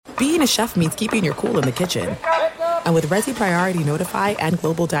being a chef means keeping your cool in the kitchen. And with Resi Priority Notify and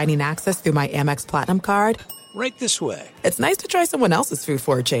Global Dining Access through my Amex Platinum card, right this way. It's nice to try someone else's food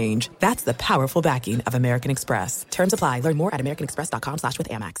for a change. That's the powerful backing of American Express. Terms apply. Learn more at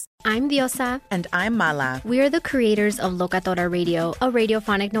americanexpress.com/withAmex. I'm Diosa. And I'm Mala. We are the creators of Locatora Radio, a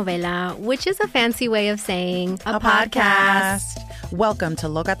radiophonic novela, which is a fancy way of saying a podcast. Welcome to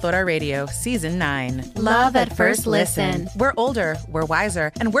Locatora Radio, Season 9. Love at first listen. We're older, we're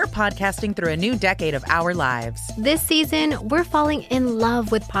wiser, and we're podcasting through a new decade of our lives. This season, we're falling in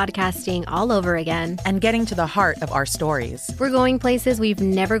love with podcasting all over again. And getting to the heart of our stories. We're going places we've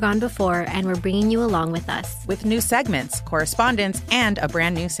never gone before, and we're bringing you along with us. With new segments, correspondence, and a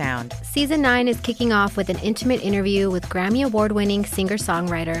brand new sound. Season 9 is kicking off with an intimate interview with Grammy Award-winning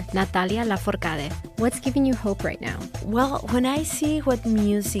singer-songwriter Natalia Lafourcade. What's giving you hope right now? Well, when I see what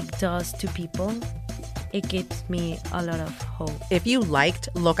music does to people, it gives me a lot of hope. If you liked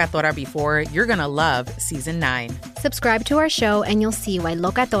Locatora before, you're going to love Season 9. Subscribe to our show and you'll see why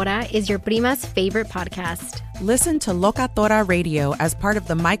Locatora is your prima's favorite podcast. Listen to Locatora Radio as part of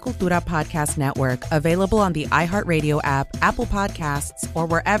the My Cultura Podcast Network, available on the iHeartRadio app, Apple Podcasts, or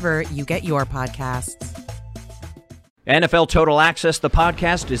wherever you get your podcasts. NFL Total Access, the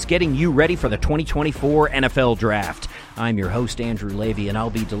podcast, is getting you ready for the 2024 NFL Draft. I'm your host, Andrew Levy, and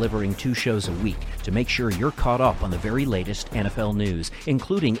I'll be delivering 2 shows a week to make sure you're caught up on the very latest NFL news,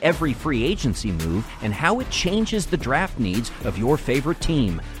 including every free agency move and how it changes the draft needs of your favorite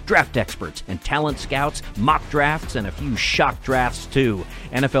team. Draft experts and talent scouts, mock drafts, and a few shock drafts, too.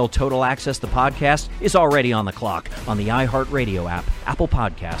 NFL Total Access, the podcast, is already on the clock on the iHeartRadio app, Apple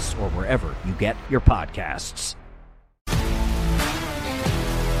Podcasts, or wherever you get your podcasts.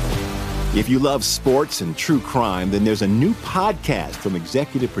 If you love sports and true crime, then there's a new podcast from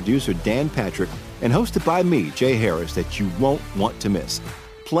executive producer Dan Patrick and hosted by me, Jay Harris, that you won't want to miss.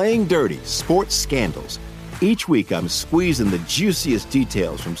 Playing Dirty: Sports Scandals. Each week, I'm squeezing the juiciest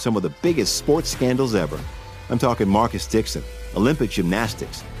details from some of the biggest sports scandals ever. I'm talking Marcus Dixon, Olympic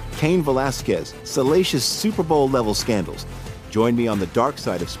gymnastics, Cain Velasquez, salacious Super Bowl-level scandals. Join me on the dark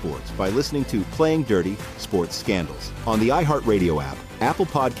side of sports by listening to Playing Dirty: Sports Scandals on the iHeartRadio app, Apple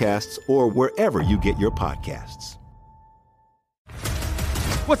Podcasts, or wherever you get your podcasts.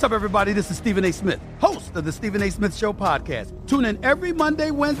 What's up, everybody? This is Stephen A. Smith, host of the Stephen A. Smith Show podcast. Tune in every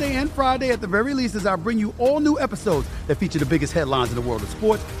Monday, Wednesday, and Friday at the very least as I bring you all new episodes that feature the biggest headlines in the world of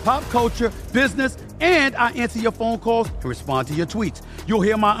sports, pop culture, business, and I answer your phone calls and respond to your tweets. You'll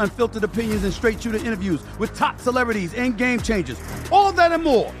hear my unfiltered opinions and straight-shooter interviews with top celebrities and game changers. All that and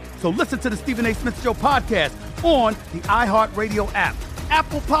more. So listen to the Stephen A. Smith Show podcast on the iHeartRadio app,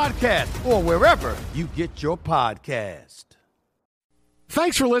 Apple Podcasts, or wherever you get your podcast.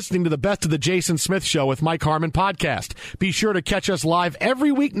 Thanks for listening to the Best of the Jason Smith Show with Mike Harmon podcast. Be sure to catch us live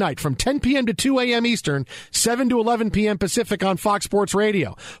every weeknight from 10 p.m. to 2 a.m. Eastern, 7 to 11 p.m. Pacific on Fox Sports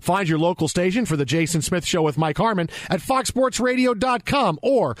Radio. Find your local station for the Jason Smith Show with Mike Harmon at foxsportsradio.com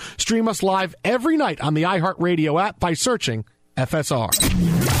or stream us live every night on the iHeartRadio app by searching FSR.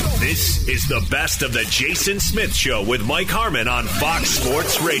 This is the Best of the Jason Smith Show with Mike Harmon on Fox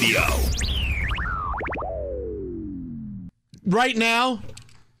Sports Radio. Right now,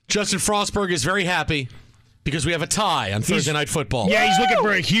 Justin Frostberg is very happy because we have a tie on Thursday Night Football. Yeah, he's looking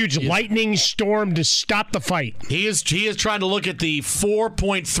for a huge lightning storm to stop the fight. He is trying to look at the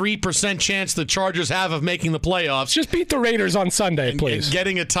 4.3% chance the Chargers have of making the playoffs. Just beat the Raiders on Sunday, please. And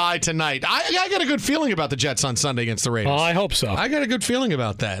getting a tie tonight. I got a good feeling about the Jets on Sunday against the Raiders. Oh, I hope so. I got a good feeling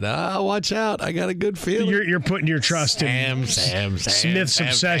about that. Watch out. I got a good feeling. You're putting your trust in Smith's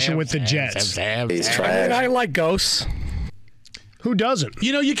obsession with the Jets. He's trying. I like ghosts. Who doesn't?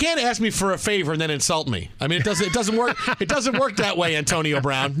 You know, you can't ask me for a favor and then insult me. I mean, it doesn't work. It doesn't work that way, Antonio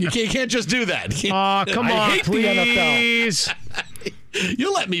Brown. You can't just do that. Oh, come on, please.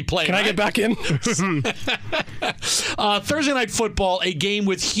 You let me play. Can I get back in? Thursday Night Football, a game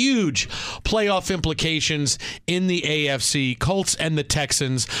with huge playoff implications in the AFC. Colts and the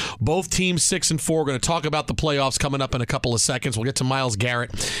Texans, both teams 6-4. We're going to talk about the playoffs coming up in a couple of seconds. We'll get to Myles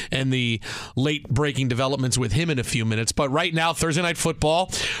Garrett and the late-breaking developments with him in a few minutes. But right now, Thursday Night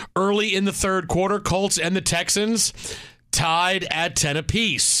Football, early in the third quarter, Colts and the Texans tied at 10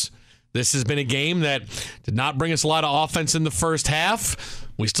 apiece. This has been a game that did not bring us a lot of offense in the first half.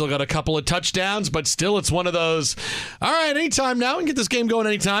 We still got a couple of touchdowns, but still it's one of those, all right, anytime now. We can get this game going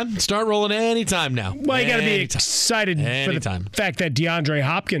anytime. Start rolling anytime now. Well, you got to be excited for the fact that DeAndre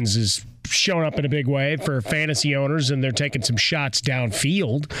Hopkins is showing up in a big way for fantasy owners, and they're taking some shots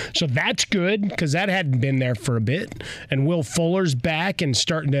downfield. So that's good because that hadn't been there for a bit. And Will Fuller's back and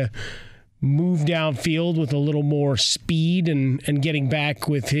starting to move downfield with a little more speed and getting back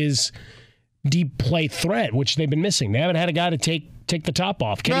with his deep play threat, which they've been missing. They haven't had a guy to take the top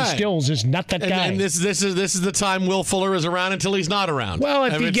off. Kenny Stills is not that guy. And this is the time Will Fuller is around until he's not around. Well,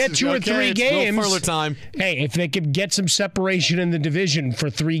 if you get 2 or 3 games, Will Fuller time. Hey, if they could get some separation in the division for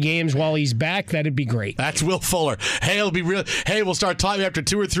 3 games while he's back, that'd be great. That's Will Fuller. Hey, it'll be real. Hey, we'll start talking after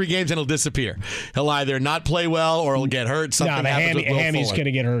 2 or 3 games and he'll disappear. He'll either not play well or he'll get hurt. Something happens with Will Fuller. Hammy's going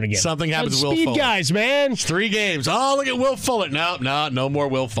to get hurt again. Something happens with Will Fuller. Fuller. Speed guys, man. 3 games. Oh, look at Will Fuller. No more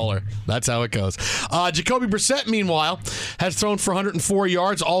Will Fuller. That's how it goes. Jacoby Brissett, meanwhile, has thrown for 104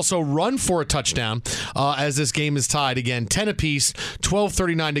 yards. Also run for a touchdown as this game is tied again, 10 apiece,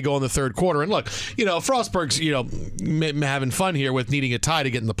 12:39 to go in the third quarter. And look, Frostberg's having fun here with needing a tie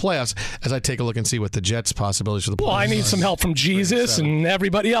to get in the playoffs. As I take a look and see what the Jets' possibilities for the playoffs. Well, I need some help from Jesus and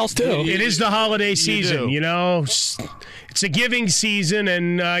everybody else too. It is the holiday season, It's a giving season,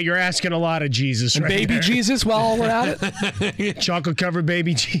 and you're asking a lot of Jesus. And baby there. Jesus, while we're at it. Chocolate-covered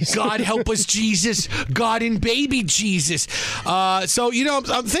baby Jesus. God help us, Jesus. God and baby Jesus. I'm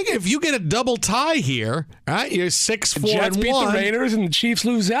thinking if you get a double tie here, right? You're 6-4-1. Jets beat the Raiders, and the Chiefs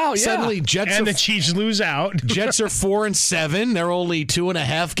lose out. Yeah. Suddenly, the Chiefs lose out. Jets are 4-7. They're only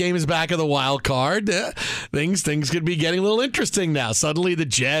 2.5 games back of the wild card. Things could be getting a little interesting now. Suddenly, the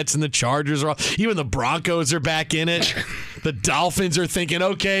Jets and the Chargers are even the Broncos are back in it. The Dolphins are thinking,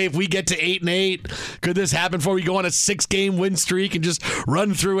 okay, if we get to 8-8, could this happen before we go on a 6-game win streak and just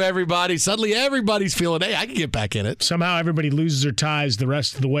run through everybody? Suddenly, everybody's feeling, hey, I can get back in it. Somehow, everybody loses their ties the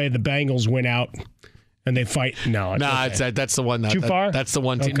rest of the way. The Bengals win out. And they fight. That's the one. Too far? That's the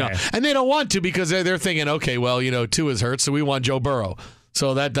one team. Okay. No, and they don't want to because they're thinking, okay, well, Tua's hurt, so we want Joe Burrow.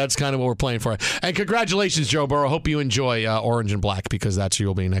 So that's kind of what we're playing for. And congratulations, Joe Burrow. Hope you enjoy orange and black because that's who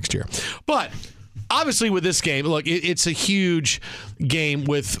you'll be next year. But obviously, with this game, look, it's a huge game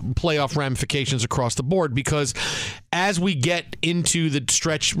with playoff ramifications across the board because as we get into the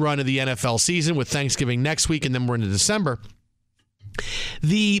stretch run of the NFL season with Thanksgiving next week and then we're into December,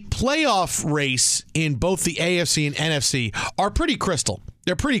 the playoff race in both the AFC and NFC are pretty crystal.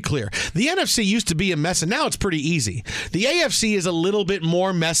 They're pretty clear. The NFC used to be a mess, and now it's pretty easy. The AFC is a little bit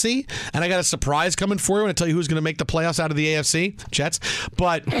more messy, and I got a surprise coming for you. I want to tell you who's going to make the playoffs out of the AFC, Jets.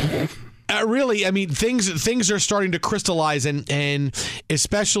 But really, I mean, things are starting to crystallize, and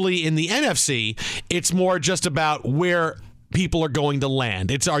especially in the NFC, it's more just about where people are going to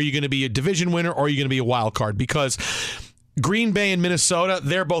land. Are you going to be a division winner or are you going to be a wild card? Because Green Bay and Minnesota,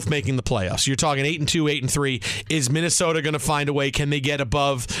 they're both making the playoffs. You're talking 8-2, 8-3. Is Minnesota going to find a way? Can they get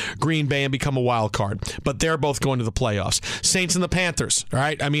above Green Bay and become a wild card? But they're both going to the playoffs. Saints and the Panthers, all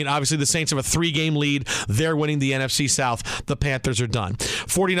right? I mean, obviously the Saints have a 3-game lead. They're winning the NFC South. The Panthers are done.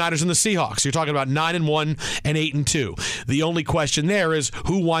 49ers and the Seahawks. You're talking about 9-1 and 8-2. The only question there is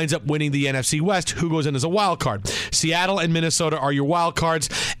who winds up winning the NFC West? Who goes in as a wild card? Seattle and Minnesota are your wild cards.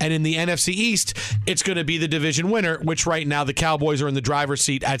 And in the NFC East, it's going to be the division winner, which right now the Cowboys are in the driver's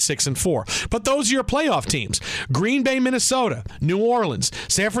seat at 6-4. But those are your playoff teams. Green Bay, Minnesota, New Orleans,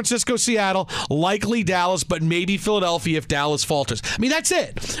 San Francisco, Seattle, likely Dallas, but maybe Philadelphia if Dallas falters. I mean, that's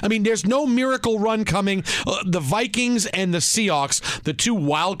it. I mean, there's no miracle run coming. The Vikings and the Seahawks, the two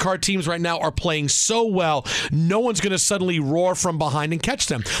wild card teams right now, are playing so well, no one's going to suddenly roar from behind and catch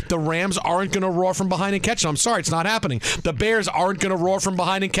them. The Rams aren't going to roar from behind and catch them. I'm sorry, it's not happening. The Bears aren't going to roar from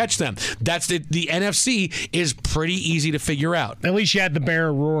behind and catch them. That's it. The NFC is pretty easy to figure out. At least you had the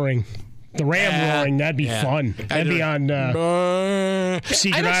bear roaring. The Ram roaring, that'd be fun. That'd be on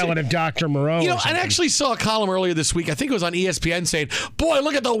Secret Island of Dr. Moreau. I actually saw a column earlier this week, I think it was on ESPN, saying, boy,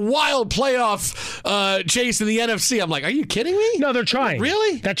 look at the wild playoff chase in the NFC. I'm like, are you kidding me? No, they're trying.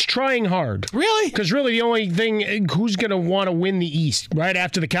 Really? That's trying hard. Really? Because really the only thing, who's going to want to win the East, right?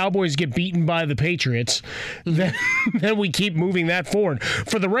 After the Cowboys get beaten by the Patriots, then we keep moving that forward.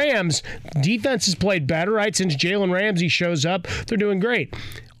 For the Rams, defense has played better, right? Since Jalen Ramsey shows up, they're doing great.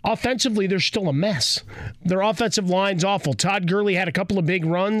 Offensively, they're still a mess. Their offensive line's awful. Todd Gurley had a couple of big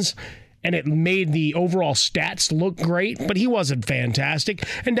runs, and it made the overall stats look great, but he wasn't fantastic.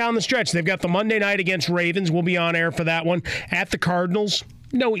 And down the stretch, they've got the Monday night against Ravens. We'll be on air for that one. At the Cardinals,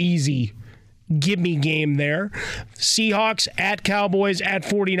 no easy gimme game there. Seahawks, at Cowboys, at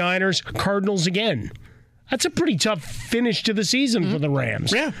 49ers, Cardinals again. That's a pretty tough finish to the season for the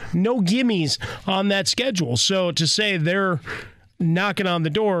Rams. Yeah. No gimmies on that schedule. So to say they're knocking on the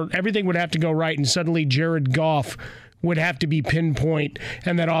door, everything would have to go right, and suddenly Jared Goff would have to be pinpoint,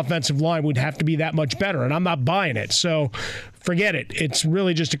 and that offensive line would have to be that much better, and I'm not buying it. So forget it. It's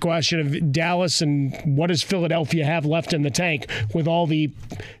really just a question of Dallas and what does Philadelphia have left in the tank with all the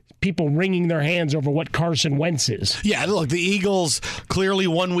people wringing their hands over what Carson Wentz is. Yeah, look, the Eagles, clearly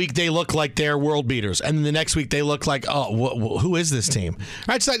 1 week they look like they're world beaters, and then the next week they look like, who is this team?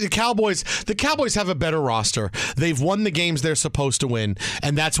 Right? So the Cowboys have a better roster. They've won the games they're supposed to win,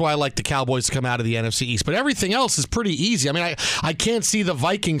 and that's why I like the Cowboys to come out of the NFC East. But everything else is pretty easy. I mean, I can't see the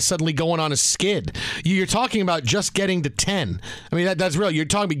Vikings suddenly going on a skid. You're talking about just getting to 10. I mean, that's real. You're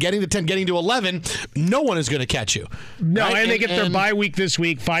talking about getting to 10, getting to 11. No one is going to catch you. No, right? and they get their bye week this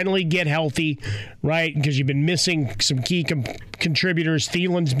week, finally get healthy, right? Because you've been missing some key contributors.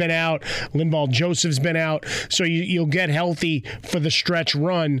 Thielen's been out. Linval Joseph's been out. So you'll get healthy for the stretch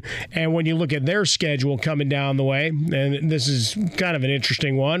run. And when you look at their schedule coming down the way, and this is kind of an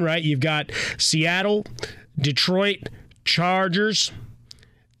interesting one, right? You've got Seattle, Detroit, Chargers,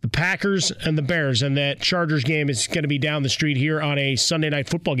 the Packers, and the Bears. And that Chargers game is going to be down the street here on a Sunday night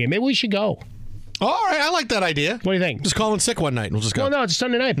football game. Maybe we should go. All right, I like that idea. What do you think? Just call in sick one night and we'll just go. Well, no, it's a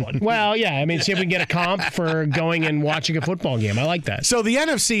Sunday night one. Well, yeah, I mean, see if we can get a comp for going and watching a football game. I like that. So the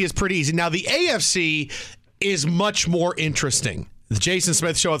NFC is pretty easy. Now, the AFC is much more interesting. The Jason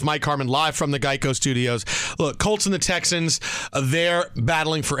Smith Show with Mike Harmon live from the Geico Studios. Look, Colts and the Texans, they're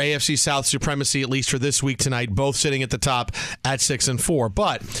battling for AFC South supremacy, at least for this week tonight, both sitting at the top at 6-4.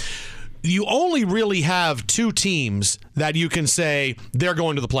 But you only really have two teams that you can say they're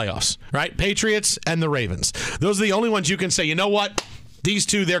going to the playoffs, right? Patriots and the Ravens. Those are the only ones you can say, you know what? These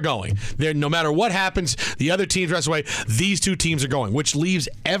two, they're going. No matter what happens, the other teams rest away, these two teams are going, which leaves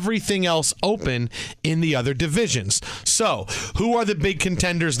everything else open in the other divisions. So, who are the big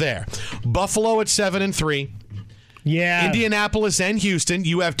contenders there? Buffalo at 7-3. Yeah. Indianapolis and Houston.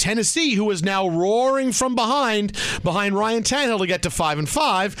 You have Tennessee, who is now roaring from behind Ryan Tannehill to get to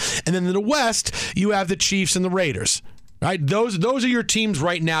 5-5. And then in the West, you have the Chiefs and the Raiders. Right? Those are your teams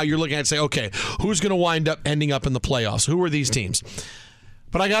right now. You're looking at and say, okay, who's going to wind up ending up in the playoffs? Who are these teams?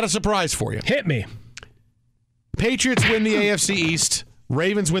 But I got a surprise for you. Hit me. Patriots win the AFC East.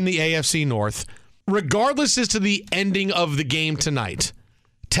 Ravens win the AFC North. Regardless as to the ending of the game tonight,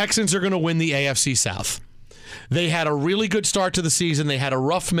 Texans are going to win the AFC South. They had a really good start to the season. They had a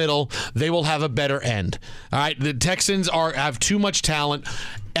rough middle. They will have a better end. All right, the Texans have too much talent.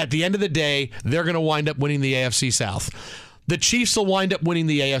 At the end of the day, they're going to wind up winning the AFC South. The Chiefs will wind up winning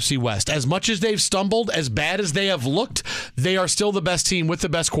the AFC West. As much as they've stumbled, as bad as they have looked, they are still the best team with the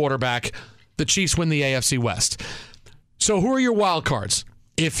best quarterback. The Chiefs win the AFC West. So who are your wild cards?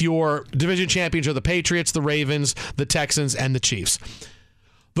 If your division champions are the Patriots, the Ravens, the Texans, and the Chiefs.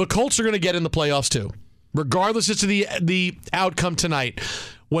 The Colts are going to get in the playoffs too. Regardless as to the outcome tonight,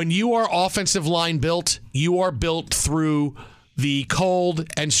 when you are offensive line built, you are built through the cold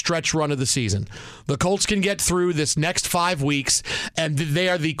and stretch run of the season. The Colts can get through this next 5 weeks, and they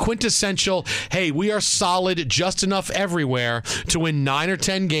are the quintessential, hey, we are solid just enough everywhere to win 9 or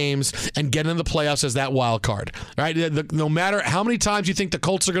 10 games and get into the playoffs as that wild card. All right? No matter how many times you think the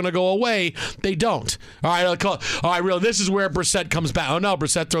Colts are going to go away, they don't. All right, really, this is where Brissett comes back. Oh, no,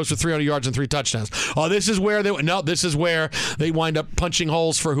 Brissett throws for 300 yards and 3 touchdowns. Oh, this is where they wind up punching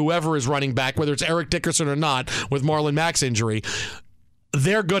holes for whoever is running back, whether it's Eric Dickerson or not, with Marlon Mack's injury.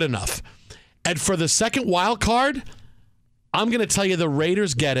 They're good enough. And for the second wild card, I'm going to tell you the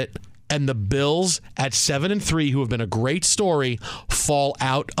Raiders get it, and the Bills at 7-3, who have been a great story, fall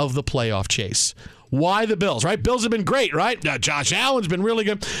out of the playoff chase. Why the Bills, right? Bills have been great, right? Josh Allen's been really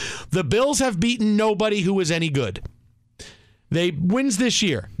good. The Bills have beaten nobody who is any good. They wins this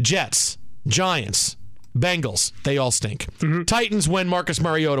year. Jets, Giants, Bengals, they all stink. Mm-hmm. Titans when Marcus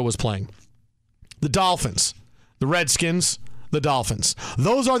Mariota was playing. The Dolphins, the Redskins, the Dolphins.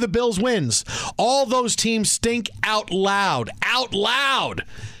 Those are the Bills' wins. All those teams stink out loud. Out loud.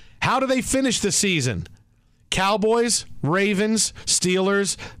 How do they finish the season? Cowboys, Ravens,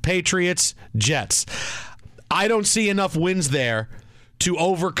 Steelers, Patriots, Jets. I don't see enough wins there to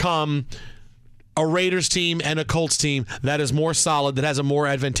overcome a Raiders team and a Colts team that is more solid, that has a more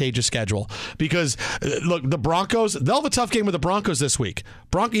advantageous schedule. Because, look, the Broncos, they'll have a tough game with the Broncos this week.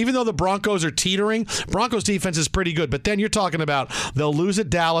 Even though the Broncos are teetering, Broncos defense is pretty good. But then you're talking about they'll lose at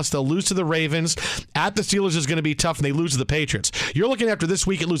Dallas, they'll lose to the Ravens. At the Steelers is going to be tough, and they lose to the Patriots. You're looking after this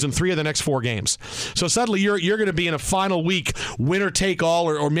week at losing 3 of the next 4 games. So suddenly you're going to be in a final week, winner take all,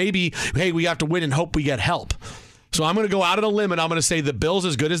 or maybe, hey, we have to win and hope we get help. So I'm going to go out on a limb, and I'm going to say the Bills,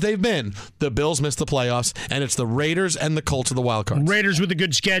 as good as they've been, the Bills missed the playoffs, and it's the Raiders and the Colts of the wild cards. Raiders with a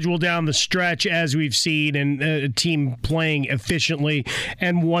good schedule down the stretch, as we've seen, and a team playing efficiently.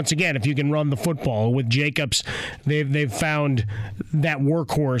 And once again, if you can run the football with Jacobs, they've found that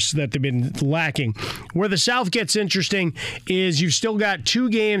workhorse that they've been lacking. Where the South gets interesting is you've still got 2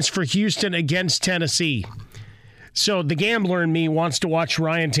 games for Houston against Tennessee. So the gambler in me wants to watch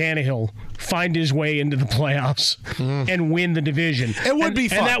Ryan Tannehill find his way into the playoffs and win the division. It would be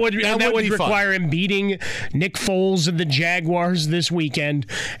fun. And that would require him beating Nick Foles and the Jaguars this weekend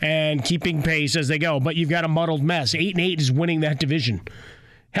and keeping pace as they go. But you've got a muddled mess. 8-8 is winning that division.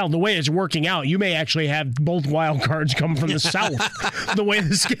 Hell, the way it's working out, you may actually have both wild cards come from the South, the way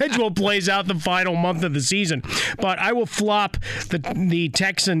the schedule plays out the final month of the season. But I will flop the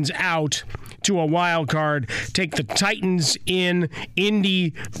Texans out to a wild card, take the Titans in,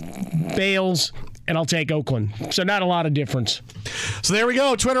 Indy, Bales, and I'll take Oakland. So not a lot of difference. So there we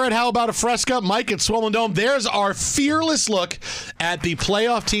go. Twitter at How About a Fresca, Mike at Swollen Dome. There's our fearless look at the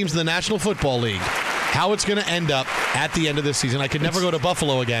playoff teams in the National Football League. How it's going to end up at the end of this season. I could never go to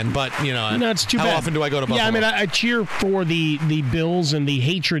Buffalo again, but, it's too how bad. often do I go to Buffalo? Yeah, I mean, I cheer for the Bills and the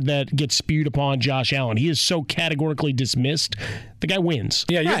hatred that gets spewed upon Josh Allen. He is so categorically dismissed. The guy wins.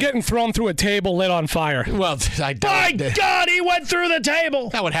 Yeah, you're getting thrown through a table lit on fire. Well, My God, he went through the table.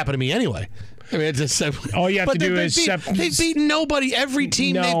 That would happen to me anyway. I mean, it's just, all you have to do is... They've beaten nobody. Every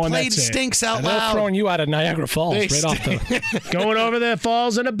team they've played stinks out loud. They're throwing you out of Niagara Falls right off the... Going over the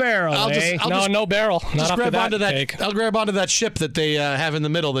falls in a barrel, No barrel. Not grab onto that. I'll grab onto that ship that they have in the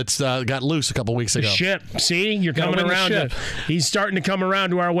middle that's got loose a couple weeks ago. The ship. See? You're coming around. He's starting to come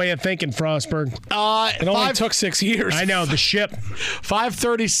around to our way of thinking, Frostberg. It only took 6 years. I know, the ship.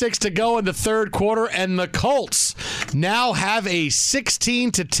 5:36 to go in the third quarter, and the Colts now have a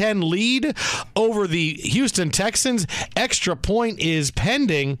 16-10 lead over the Houston Texans. Extra point is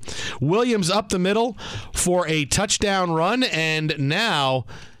pending. Williams up the middle for a touchdown run, and now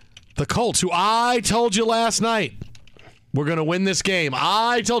the Colts, who I told you last night, we're going to win this game.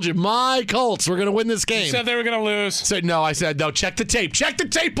 I told you, my Colts, we're going to win this game. You said they were going to lose. I said, no, check the tape. Check the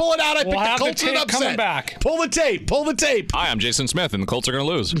tape. Pull it out. I picked the Colts in an upset. Coming back. Pull the tape. Hi, I'm Jason Smith, and the Colts are going to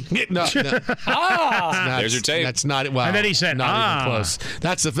lose. No. There's your tape. That's not it. Well, and then he said, not even close.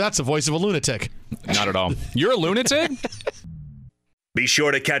 That's the voice of a lunatic. Not at all. You're a lunatic? Be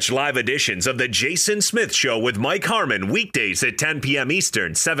sure to catch live editions of The Jason Smith Show with Mike Harmon weekdays at 10 p.m.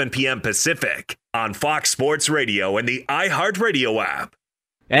 Eastern, 7 p.m. Pacific on Fox Sports Radio and the iHeartRadio app.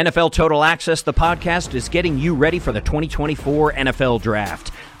 NFL Total Access, the podcast, is getting you ready for the 2024 NFL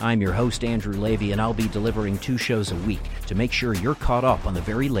Draft. I'm your host, Andrew Levy, and I'll be delivering 2 shows a week to make sure you're caught up on the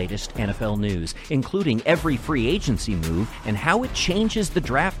very latest NFL news, including every free agency move and how it changes the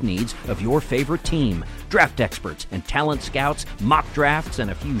draft needs of your favorite team. Draft experts and talent scouts, mock drafts,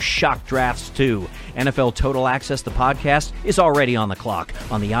 and a few shock drafts, too. NFL Total Access, the podcast, is already on the clock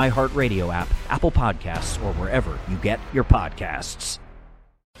on the iHeartRadio app, Apple Podcasts, or wherever you get your podcasts.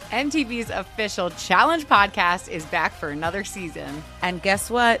 MTV's official Challenge podcast is back for another season. And guess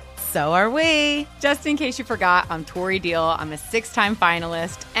what? So are we. Just in case you forgot, I'm Tori Deal. I'm a 6-time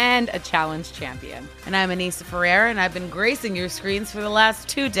finalist and a Challenge champion. And I'm Anissa Ferreira, and I've been gracing your screens for the last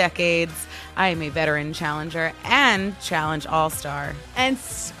 2 decades. I am a veteran challenger and Challenge All-Star. And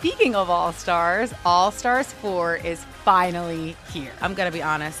speaking of All-Stars, All-Stars 4 is finally here. I'm going to be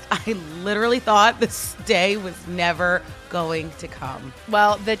honest. I literally thought this day was never going to come.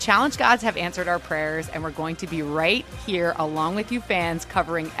 Well, the Challenge gods have answered our prayers, and we're going to be right here along with you fans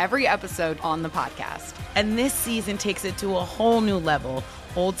covering every episode on the podcast. And this season takes it to a whole new level.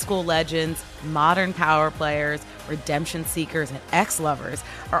 Old school legends, modern power players, redemption seekers, and ex-lovers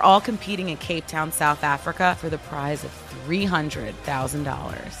are all competing in Cape Town, South Africa for the prize of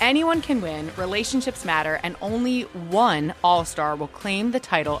 $300,000. Anyone can win, relationships matter, and only one All-Star will claim the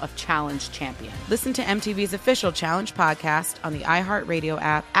title of Challenge champion. Listen to MTV's official Challenge podcast on the iHeartRadio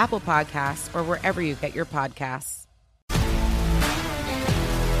app, Apple Podcasts, or wherever you get your podcasts.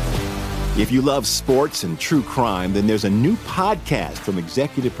 If you love sports and true crime, then there's a new podcast from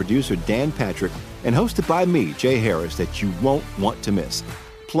executive producer Dan Patrick and hosted by me, Jay Harris, that you won't want to miss.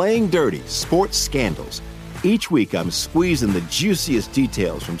 Playing Dirty: Sports Scandals. Each week, I'm squeezing the juiciest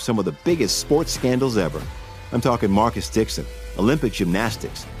details from some of the biggest sports scandals ever. I'm talking Marcus Dixon, Olympic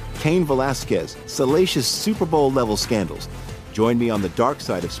gymnastics, Cain Velasquez, salacious Super Bowl-level scandals. Join me on the dark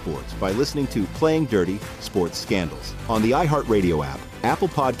side of sports by listening to Playing Dirty: Sports Scandals on the iHeartRadio app, Apple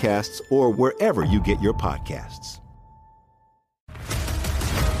Podcasts, or wherever you get your podcasts.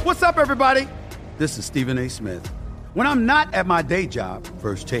 What's up, everybody? This is Stephen A. Smith. When I'm not at my day job,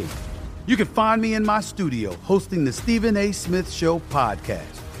 First Take, you can find me in my studio hosting the Stephen A. Smith Show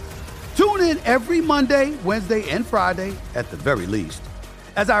podcast. Tune in every Monday, Wednesday, and Friday, at the very least,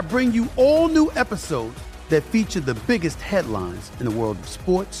 as I bring you all new episodes that feature the biggest headlines in the world of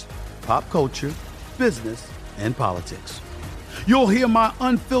sports, pop culture, business, and politics. You'll hear my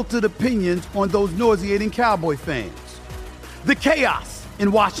unfiltered opinions on those nauseating Cowboy fans, the chaos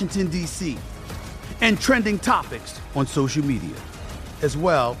in Washington, D.C., and trending topics on social media, as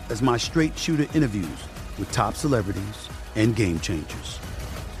well as my straight shooter interviews with top celebrities and game changers.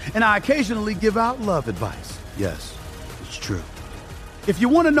 And I occasionally give out love advice. Yes, it's true. If you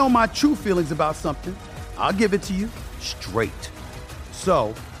want to know my true feelings about something, I'll give it to you straight.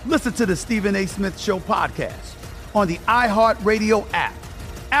 So, listen to the Stephen A. Smith Show podcast on the iHeartRadio app,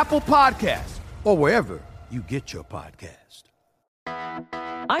 Apple Podcasts, or wherever you get your podcast.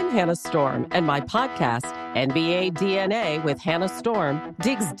 I'm Hannah Storm, and my podcast, NBA DNA with Hannah Storm,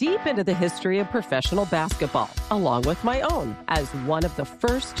 digs deep into the history of professional basketball, along with my own, as one of the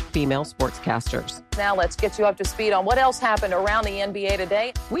first female sportscasters. Now let's get you up to speed on what else happened around the NBA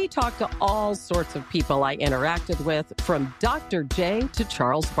today. We talk to all sorts of people I interacted with, from Dr. J to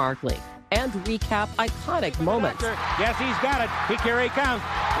Charles Barkley, and recap iconic moments. Yes, he's got it. Here he comes.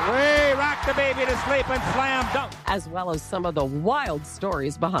 Way rock the baby to sleep and slam dunk. As well as some of the wild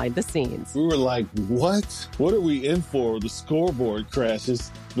stories behind the scenes. We were like, what? What are we in for? The scoreboard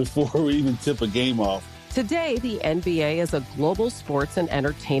crashes before we even tip a game off. Today, the NBA is a global sports and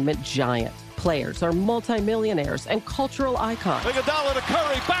entertainment giant. Players are multimillionaires and cultural icons. Iguodala to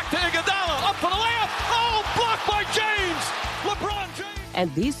Curry, back to Iguodala, up for the layup. Oh, blocked by James. LeBron James.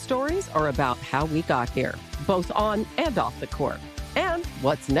 And these stories are about how we got here, both on and off the court. And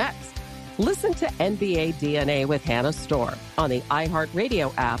what's next? Listen to NBA DNA with Hannah Storm on the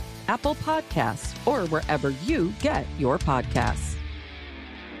iHeartRadio app, Apple Podcasts, or wherever you get your podcasts.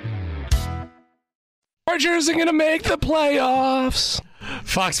 Chargers are going to make the playoffs.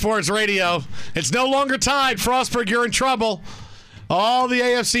 Fox Sports Radio. It's no longer tied. Frostburg, you're in trouble. All the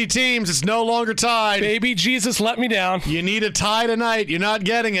AFC teams, it's no longer tied. Baby Jesus let me down. You need a tie tonight. You're not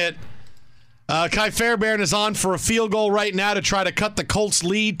getting it. Kai Fairbairn is on for a field goal right now to try to cut the Colts'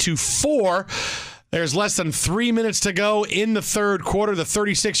 lead to 4. There's less than 3 minutes to go in the third quarter. The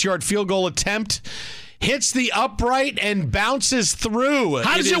 36-yard field goal attempt hits the upright and bounces through.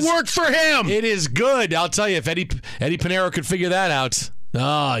 How does it work for him? It is good. I'll tell you, if Eddie Pinero could figure that out.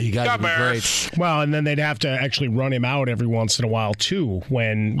 Oh, you got to be great. Well, and then they'd have to actually run him out every once in a while, too,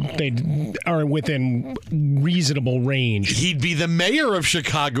 when they are within reasonable range. He'd be the mayor of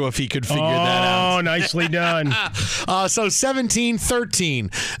Chicago if he could figure that out. Oh, nicely done. So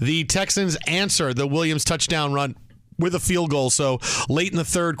 17-13, the Texans answer the Williams touchdown run with a field goal. So late in the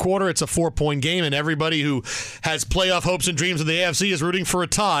third quarter, it's a 4-point game, and everybody who has playoff hopes and dreams in the AFC is rooting for a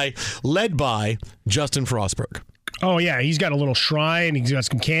tie, led by Justin Frostburg. Oh, yeah, he's got a little shrine. He's got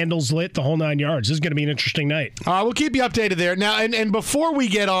some candles lit, the whole 9 yards. This is going to be an interesting night. We'll keep you updated there. Now, and before we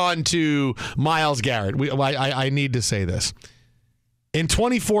get on to Myles Garrett, I need to say this. In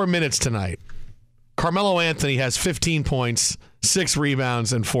 24 minutes tonight, Carmelo Anthony has 15 points, 6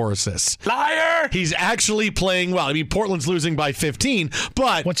 rebounds, and 4 assists. Liar! He's actually playing well. I mean, Portland's losing by 15,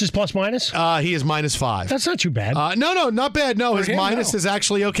 but... What's his plus-minus? He is -5. That's not too bad. No, not bad. No, his minus is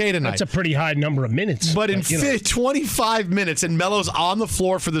actually okay tonight. That's a pretty high number of minutes. But in 25 minutes, and Melo's on the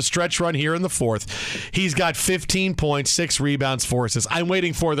floor for the stretch run here in the fourth, he's got 15 points, 6 rebounds, 4 assists. I'm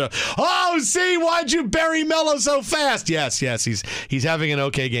waiting for the, see, why'd you bury Melo so fast? Yes, he's having an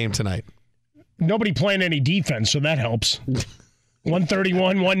okay game tonight. Nobody playing any defense, so that helps.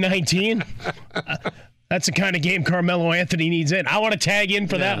 131, 119. That's the kind of game Carmelo Anthony needs in. I want to tag in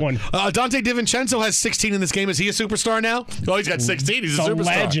for that one. Dante DiVincenzo has 16 in this game. Is he a superstar now? Oh, he's got 16. He's a superstar.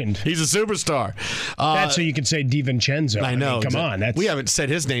 Legend. He's a superstar. That's so you can say DiVincenzo. I know. Come on. We haven't said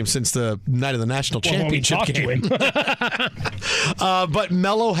his name since the night of the national championship game. But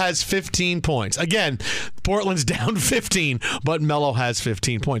Melo has 15 points. Again, Portland's down 15, but Melo has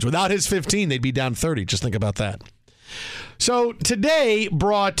 15 points. Without his 15, they'd be down 30. Just think about that. So today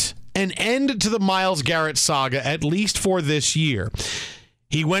brought an end to the Myles Garrett saga, at least for this year.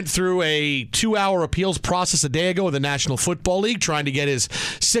 He went through a 2-hour appeals process a day ago with the National Football League, trying to get his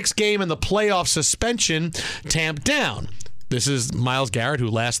 6th game in the playoff suspension tamped down. This is Myles Garrett, who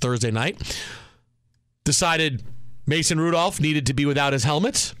last Thursday night decided Mason Rudolph needed to be without his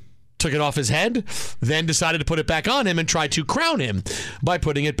helmet, took it off his head, then decided to put it back on him and tried to crown him by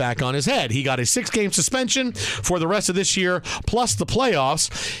putting it back on his head. He got a 6-game suspension for the rest of this year, plus the playoffs.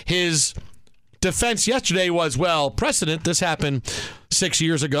 His defense yesterday was, precedent. This happened 6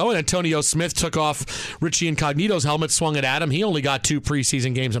 years ago, and Antonio Smith took off Richie Incognito's helmet, swung it at him. He only got 2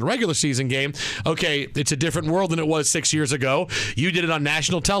 preseason games and a regular season game. Okay, it's a different world than it was 6 years ago. You did it on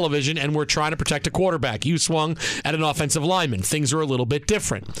national television, and we're trying to protect a quarterback. You swung at an offensive lineman. Things are a little bit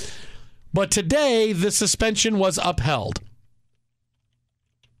different. But today, the suspension was upheld.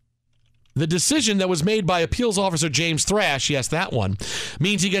 The decision that was made by appeals officer James Thrash, yes, that one,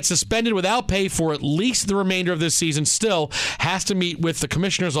 means he gets suspended without pay for at least the remainder of this season, still has to meet with the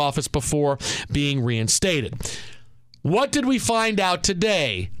commissioner's office before being reinstated. What did we find out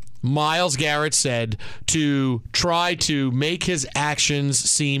today? Myles Garrett said to try to make his actions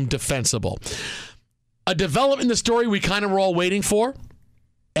seem defensible. A development in the story we kind of were all waiting for,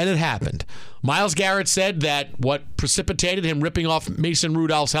 and it happened. Myles Garrett said that what precipitated him ripping off Mason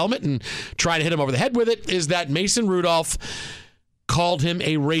Rudolph's helmet and trying to hit him over the head with it is that Mason Rudolph called him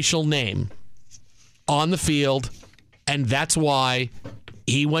a racial name on the field, and that's why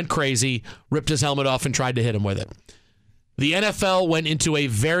he went crazy, ripped his helmet off, and tried to hit him with it. The NFL went into a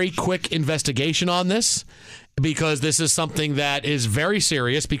very quick investigation on this because this is something that is very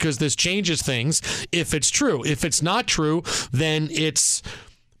serious because this changes things if it's true. If it's not true, then it's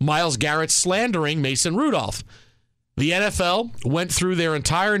Myles Garrett slandering Mason Rudolph. The NFL went through their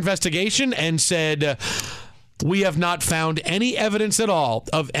entire investigation and said, we have not found any evidence at all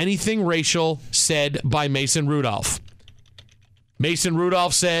of anything racial said by Mason Rudolph. Mason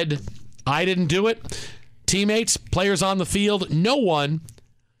Rudolph said, I didn't do it. Teammates, players on the field, no one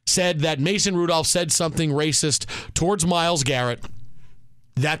said that Mason Rudolph said something racist towards Myles Garrett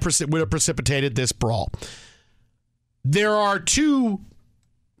that would have precipitated this brawl. There are two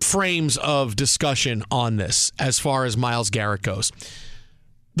frames of discussion on this as far as Myles Garrett goes.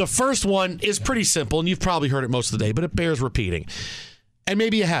 The first one is pretty simple, and you've probably heard it most of the day, but it bears repeating. And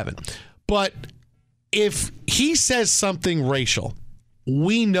maybe you haven't. But if he says something racial,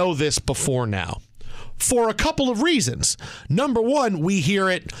 we know this before now. For a couple of reasons. Number one, we hear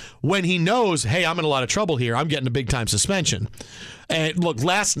it when he knows, hey, I'm in a lot of trouble here. I'm getting a big-time suspension. And look,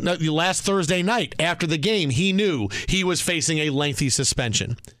 last Thursday night after the game, he knew he was facing a lengthy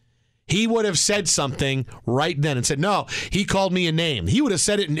suspension. He would have said something right then and said, no, he called me a name. He would have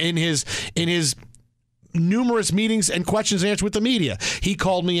said it in his numerous meetings and questions and answers with the media. He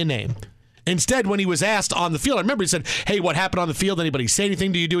called me a name. Instead, when he was asked on the field, I remember he said, hey, what happened on the field? Anybody say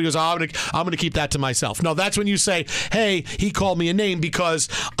anything to you? He goes, I'm going to keep that to myself. No, that's when you say, hey, he called me a name because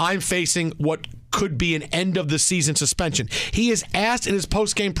I'm facing what could be an end of the season suspension. He is asked in his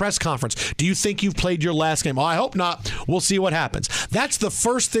post-game press conference, do you think you've played your last game? Oh, I hope not. We'll see what happens. That's the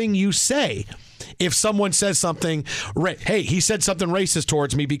first thing you say if someone says something, hey, he said something racist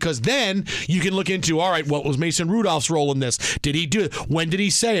towards me, because then you can look into, all right, what was Mason Rudolph's role in this? Did he do it? When did he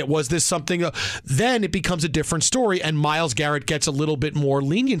say it? Was this something? Then it becomes a different story, and Myles Garrett gets a little bit more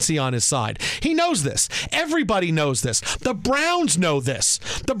leniency on his side. He knows this. Everybody knows this. The Browns know this.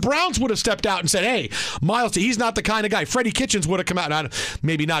 The Browns would have stepped out and said, hey, Myles, he's not the kind of guy. Freddie Kitchens would have come out.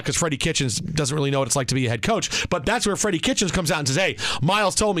 Maybe not, because Freddie Kitchens doesn't really know what it's like to be a head coach, but that's where Freddie Kitchens comes out and says, hey,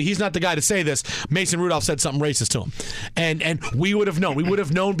 Myles told me he's not the guy to say this. Mason Rudolph said something racist to him. And we would have known. We would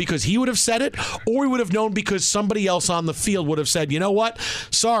have known because he would have said it, or we would have known because somebody else on the field would have said, you know what?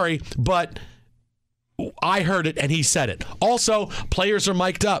 Sorry, but I heard it and he said it. Also, players are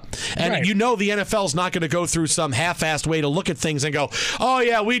mic'd up. And right. You know the NFL's not going to go through some half-assed way to look at things and go, oh,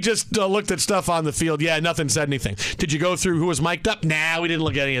 yeah, we just looked at stuff on the field. Yeah, nothing said anything. Did you go through who was mic'd up? Nah, we didn't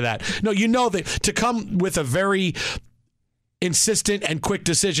look at any of that. No, you know that to come with a very insistent and quick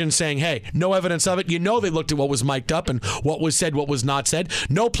decision saying, hey, no evidence of it. You know they looked at what was mic'd up and what was said, what was not said.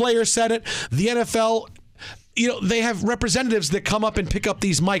 No player said it. The NFL, they have representatives that come up and pick up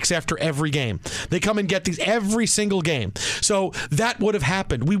these mics after every game. They come and get these every single game. So that would have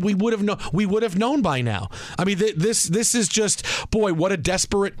happened. We would have known by now. I mean, this is just, boy, what a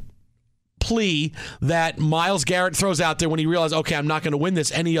desperate plea that Myles Garrett throws out there when he realized, okay, I'm not going to win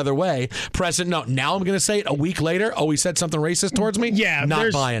this any other way. No, now I'm going to say it a week later. Oh, he said something racist towards me? Yeah,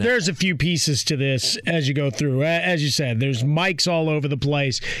 not buying it. There's a few pieces to this as you go through. As you said, there's mics all over the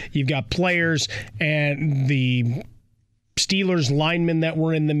place. You've got players and the Steelers linemen that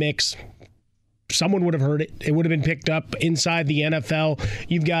were in the mix. Someone would have heard it. It would have been picked up inside the NFL.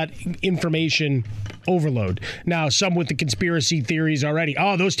 You've got information overload. Now, some with the conspiracy theories already.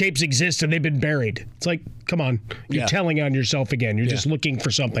 Oh, those tapes exist and they've been buried. It's like, come on. You're telling on yourself again. You're just looking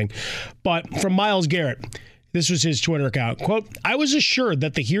for something. But from Myles Garrett, this was his Twitter account. Quote, I was assured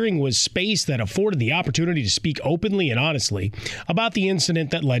that the hearing was space that afforded the opportunity to speak openly and honestly about the incident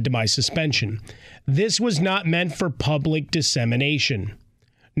that led to my suspension. This was not meant for public dissemination,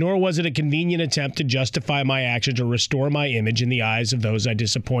 nor was it a convenient attempt to justify my actions or restore my image in the eyes of those I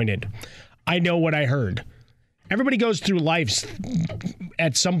disappointed. I know what I heard. Everybody goes through life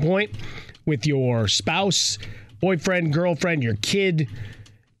at some point with your spouse, boyfriend, girlfriend, your kid,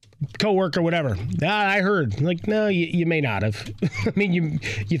 coworker, whatever. I heard. Like, no, you may not have. I mean,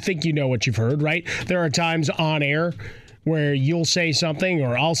 you think you know what you've heard, right? There are times on air where you'll say something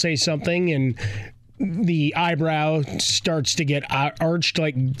or I'll say something and the eyebrow starts to get arched.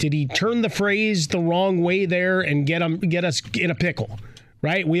 Like, did he turn the phrase the wrong way there and get us in a pickle?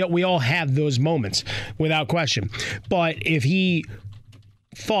 Right? We all have those moments without question. But if he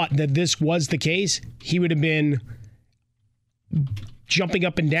thought that this was the case, he would have been jumping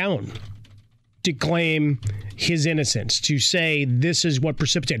up and down to claim his innocence, to say this is what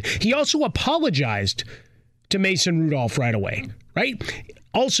precipitated. He also apologized to Mason Rudolph right away, right?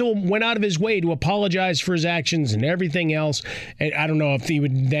 Also went out of his way to apologize for his actions and everything else. And I don't know if he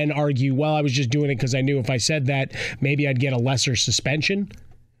would then argue, well, I was just doing it because I knew if I said that, maybe I'd get a lesser suspension.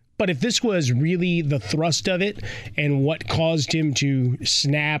 But if this was really the thrust of it and what caused him to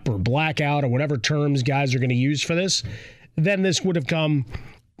snap or black out or whatever terms guys are going to use for this, then this would have come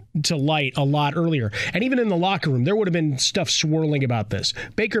to light a lot earlier. And even in the locker room, there would have been stuff swirling about this.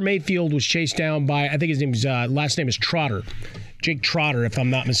 Baker Mayfield was chased down by, I think his last name is Trotter. Jake Trotter, if I'm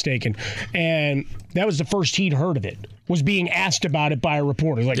not mistaken. And that was the first he'd heard of it, was being asked about it by a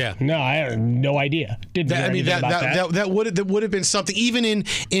reporter. Like, no, I had no idea. Didn't hear anything about that. That would have been something, even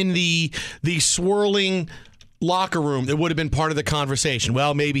in the swirling locker room, that would have been part of the conversation.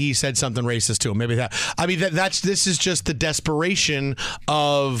 Well, maybe he said something racist to him. Maybe that. I mean, this is just the desperation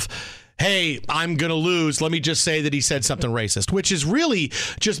of, hey, I'm going to lose. Let me just say that he said something racist, which is really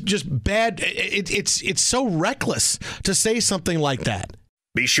just bad. It's so reckless to say something like that.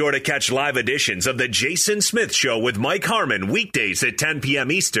 Be sure to catch live editions of The Jason Smith Show with Mike Harmon weekdays at 10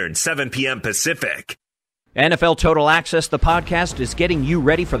 p.m. Eastern, 7 p.m. Pacific. NFL Total Access, the podcast, is getting you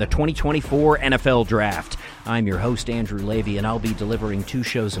ready for the 2024 NFL Draft. I'm your host, Andrew Levy, and I'll be delivering 2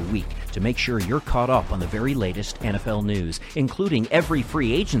 shows a week to make sure you're caught up on the very latest NFL news, including every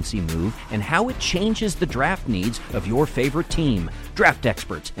free agency move and how it changes the draft needs of your favorite team. Draft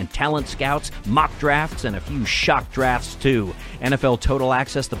experts and talent scouts, mock drafts, and a few shock drafts, too. NFL Total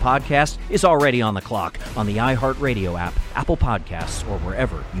Access, the podcast, is already on the clock on the iHeartRadio app, Apple Podcasts, or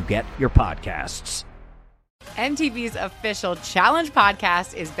wherever you get your podcasts. MTV's official Challenge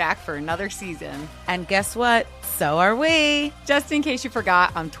podcast is back for another season. And guess what? So are we. Just in case you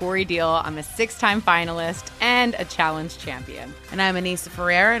forgot, I'm Tori Deal. I'm a 6-time finalist and a Challenge champion. And I'm Anissa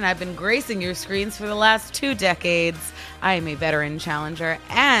Ferreira, and I've been gracing your screens for the last 2 decades. I am a veteran challenger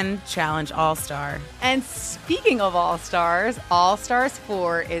and Challenge All-Star. And speaking of All-Stars, All-Stars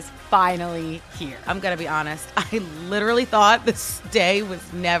 4 is finally here. I'm going to be honest. I literally thought this day was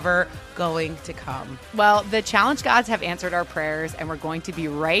never going to come. Well, the Challenge gods have answered our prayers, and we're going to be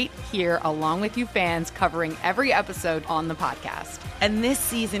right here along with you fans covering every episode on the podcast. And this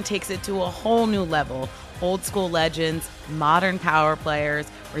season takes it to a whole new level. Old school legends, modern power players,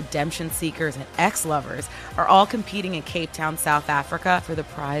 redemption seekers, and ex-lovers are all competing in Cape Town, South Africa for the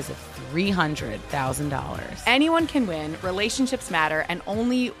prize of $300,000. Anyone can win, relationships matter, and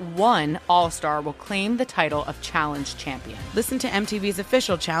only one All-Star will claim the title of Challenge champion. Listen to MTV's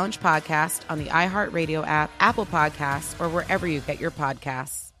official Challenge podcast on the iHeartRadio app, Apple Podcasts, or wherever you get your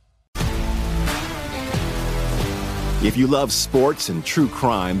podcasts. If you love sports and true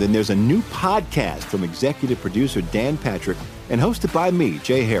crime, then there's a new podcast from executive producer Dan Patrick and hosted by me,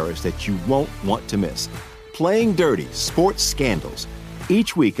 Jay Harris, that you won't want to miss. Playing Dirty: Sports Scandals.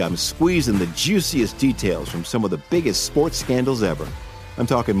 Each week, I'm squeezing the juiciest details from some of the biggest sports scandals ever. I'm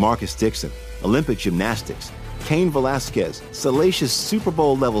talking Marcus Dixon, Olympic gymnastics, Cain Velasquez, salacious Super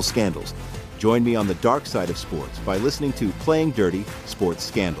Bowl-level scandals. Join me on the dark side of sports by listening to Playing Dirty: Sports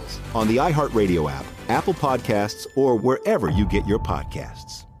Scandals on the iHeartRadio app, Apple Podcasts, or wherever you get your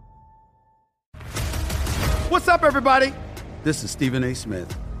podcasts. What's up, everybody? This is Stephen A.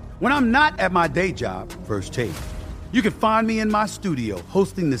 Smith. When I'm not at my day job, First Take, you can find me in my studio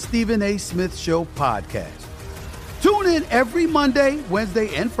hosting the Stephen A. Smith Show podcast. Tune in every Monday,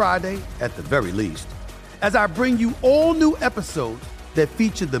 Wednesday, and Friday, at the very least, as I bring you all new episodes that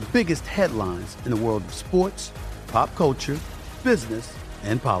feature the biggest headlines in the world of sports, pop culture, business,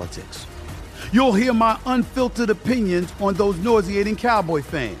 and politics. You'll hear my unfiltered opinions on those nauseating Cowboy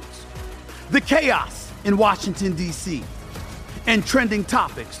fans, the chaos in Washington, D.C., and trending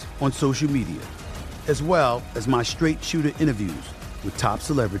topics on social media, as well as my straight shooter interviews with top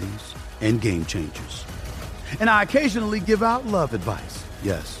celebrities and game changers. And I occasionally give out love advice.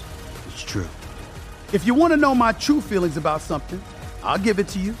 Yes, it's true. If you want to know my true feelings about something, I'll give it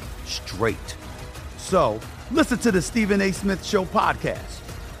to you straight. So listen to the Stephen A. Smith Show podcast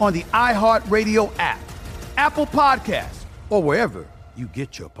on the iHeartRadio app, Apple Podcasts, or wherever you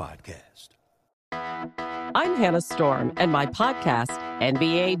get your podcast. I'm Hannah Storm, and my podcast,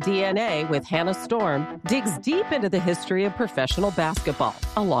 NBA DNA with Hannah Storm digs deep into the history of professional basketball,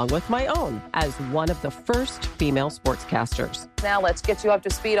 along with my own, as one of the first female sportscasters. Now let's get you up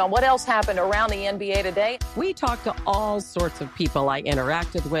to speed on what else happened around the NBA today. We talk to all sorts of people I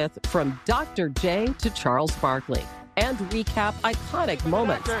interacted with, from Dr. J to Charles Barkley, and recap iconic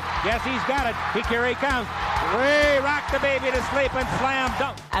moments. Yes, he's got it. Here he comes. Way rock the baby to sleep and slam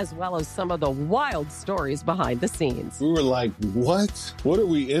dunk. As well as some of the wild stories behind the scenes. We were like, what? What are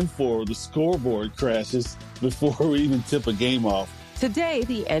we in for? The scoreboard crashes before we even tip a game off. Today,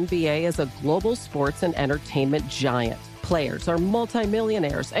 the NBA is a global sports and entertainment giant. Players are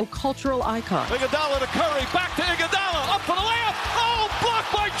multimillionaires and cultural icons. Iguodala to Curry, back to Iguodala, up for the layup. Oh,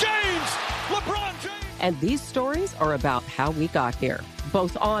 blocked by James. LeBron James. And these stories are about how we got here,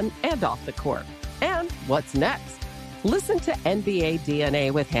 both on and off the court. And what's next? Listen to NBA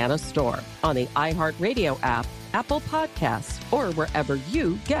DNA with Hannah Storm on the iHeartRadio app, Apple Podcasts, or wherever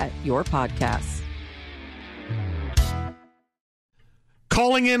you get your podcasts.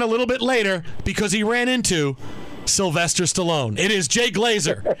 Calling in a little bit later because he ran into Sylvester Stallone. It is Jay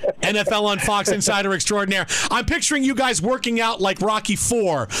Glazer, NFL on Fox insider extraordinaire. I'm picturing you guys working out like Rocky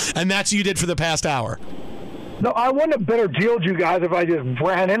IV, and that's what you did for the past hour. No, I wouldn't have better dealed you guys if I just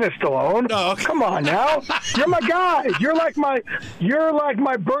ran into Stallone. Oh, come on now, you're my guy. You're like my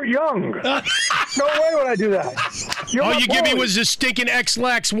Burt Young. No way would I do that. All you give me was a stinking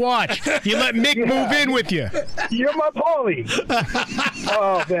X-Lax watch. You let Mick move in with you. You're my Paulie.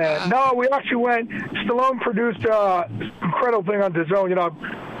 Oh man, no, we actually went. Stallone produced an incredible thing on DAZN. You know,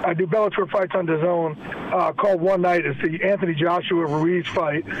 I do Bellator fights on DAZN called One Night. It's the Anthony Joshua Ruiz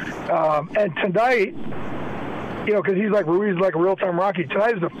fight, and tonight. You know, because he's like Ruiz, like a real-time Rocky.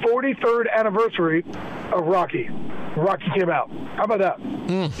 Tonight is the 43rd anniversary of Rocky. Rocky came out. How about that?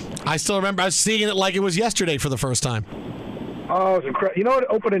 I still remember. I was seeing it like it was yesterday for the first time. Oh, it's incredible. You know, it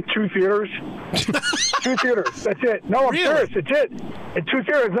opened in 2 theaters. 2 theaters. That's it. No, I'm serious. It's it. In 2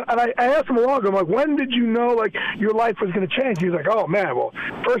 theaters. And I asked him a while ago, I'm like, when did you know, like, your life was going to change? He's like, oh, man, well,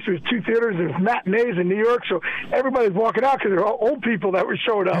 first it was 2 theaters. There's matinees in New York, so everybody's walking out because they're all old people that were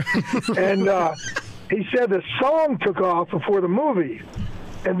showing up. And he said the song took off before the movie.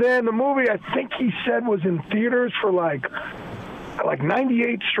 And then the movie, I think he said, was in theaters for like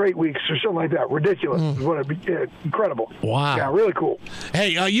 98 straight weeks or something like that. Ridiculous. Incredible. Wow. Yeah, really cool.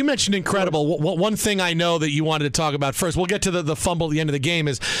 Hey, you mentioned incredible. One thing I know that you wanted to talk about first, we'll get to the fumble at the end of the game,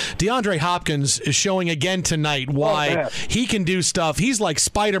 is DeAndre Hopkins is showing again tonight why he can do stuff. He's like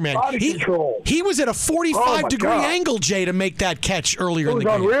Spider-Man. Body control. He was at a 45-degree angle, Jay, to make that catch earlier in the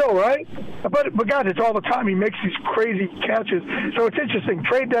game. It was unreal, right? But guys, it's all the time. He makes these crazy catches. So it's interesting.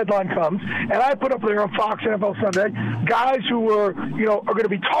 Trade deadline comes, and I put up there on Fox NFL Sunday guys who were, are going to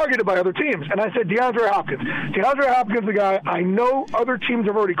be targeted by other teams. And I said, DeAndre Hopkins. DeAndre Hopkins, the guy I know other teams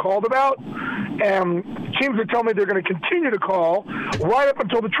have already called about, and teams are telling me they're going to continue to call right up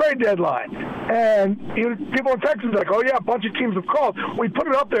until the trade deadline. And people in Texas are like, oh, yeah, a bunch of teams have called. We put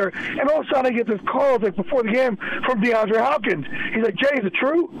it up there, and all of a sudden I get this call like before the game from DeAndre Hopkins. He's like, Jay, is it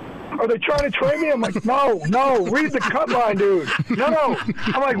true? Are they trying to trade me? I'm like, no, read the cut line, dude. No.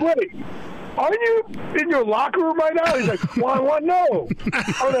 I'm like, wait. Are you in your locker room right now? He's like, well, no.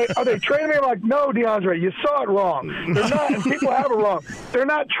 Are they trading me? I'm like, no, DeAndre, you saw it wrong. They're not, and people have it wrong. They're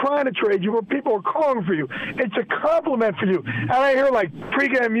not trying to trade you, but people are calling for you. It's a compliment for you. And I hear like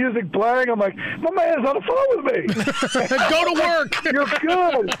pregame music blaring. I'm like, my man's on the phone with me. Go to work. You're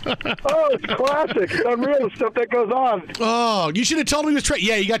good. Oh, it's classic. It's unreal, the stuff that goes on. Oh, you should have told me he was traded.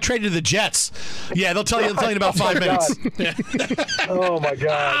 Yeah, you got traded to the Jets. Yeah, they'll tell you in about 5 minutes. Oh my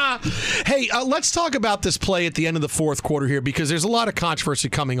God. Hey, let's talk about this play at the end of the fourth quarter here, because there's a lot of controversy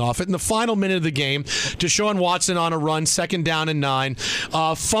coming off it. In the final minute of the game, Deshaun Watson on a run, 2nd down and 9,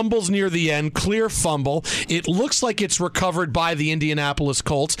 fumbles near the end, clear fumble. It looks like it's recovered by the Indianapolis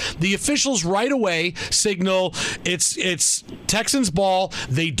Colts. The officials right away signal it's Texans ball.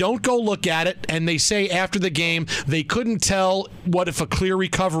 They don't go look at it, and they say after the game they couldn't tell what if a clear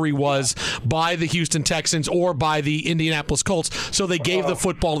recovery was by the Houston Texans or by the Indianapolis Colts, so they gave the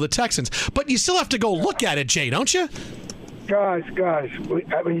football to the Texans. But you still have to go look at it, Jay, don't you? Guys,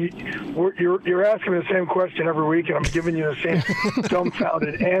 I mean, you're asking me the same question every week, and I'm giving you the same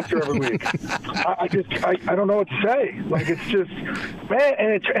dumbfounded answer every week. I don't know what to say. Like, it's just, man,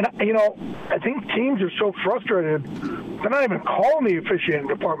 and I think teams are so frustrated. They're not even calling the officiating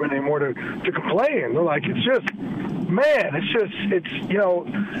department anymore to complain. They're like, it's just, man,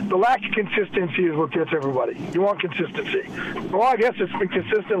 the lack of consistency is what gets everybody. You want consistency. Well, I guess it's been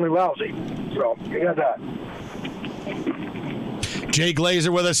consistently lousy. So you got that. Jay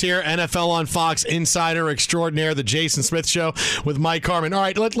Glazer with us here, NFL on Fox insider extraordinaire, the Jason Smith Show with Mike Harmon. All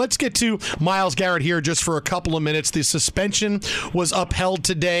right, let's get to Myles Garrett here just for a couple of minutes. The suspension was upheld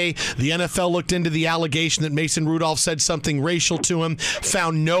today. The NFL looked into the allegation that Mason Rudolph said something racial to him,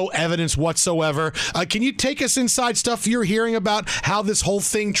 found no evidence whatsoever. Can you take us inside stuff you're hearing about how this whole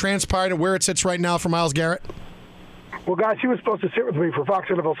thing transpired and where it sits right now for Myles Garrett? Well, guys, he was supposed to sit with me for Fox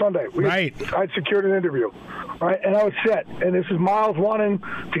NFL Sunday. I'd secured an interview, right? And I was set. And this is Myles wanting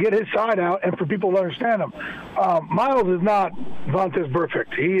to get his side out and for people to understand him. Myles is not Vontaze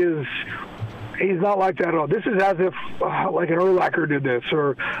Burfict. He's not like that at all. This is as if like an Urlacher did this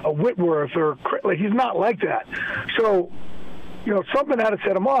or a Whitworth or like he's not like that. So, something had to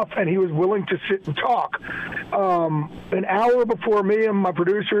set him off, and he was willing to sit and talk. An hour before me and my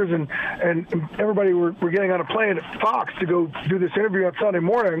producers and everybody were getting on a plane at Fox to go do this interview on Sunday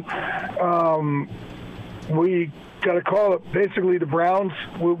morning, we got a call that basically the Browns,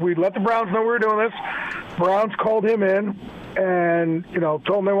 we let the Browns know we were doing this. Browns called him in and, told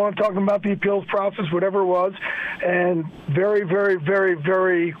him they want to talk about the appeals process, whatever it was, and very, very, very,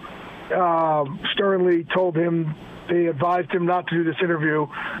 very sternly told him, they advised him not to do this interview,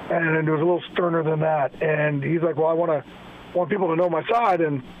 and it was a little sterner than that. And he's like, well, I want people to know my side.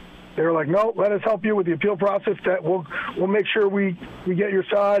 And they were like, no, let us help you with the appeal process. That we'll make sure we get your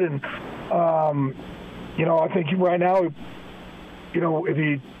side. And, I think right now,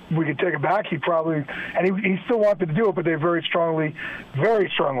 if we could take it back, he probably, and he still wanted to do it, but they very strongly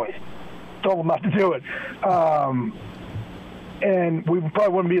told him not to do it. And we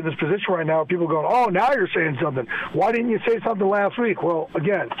probably wouldn't be in this position right now. People going, oh, now you're saying something. Why didn't you say something last week? Well,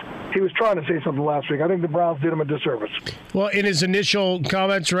 again, he was trying to say something last week. I think the Browns did him a disservice. Well, in his initial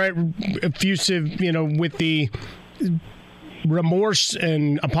comments, right, effusive, with the remorse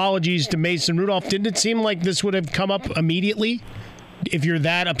and apologies to Mason Rudolph, didn't it seem like this would have come up immediately if you're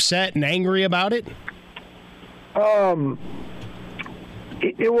that upset and angry about it?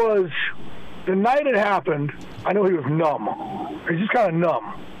 It was the night it happened. I know he was numb. He's just kind of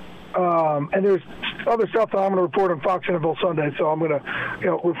numb. And there's other stuff that I'm going to report on Fox NFL Sunday, so I'm going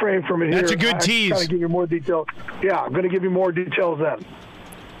to, refrain from it here. That's a good tease. Kind of give you more details. Yeah, I'm going to give you more details then.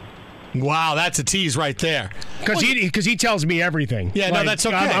 Wow, that's a tease right there. Because he tells me everything. Yeah, no, that's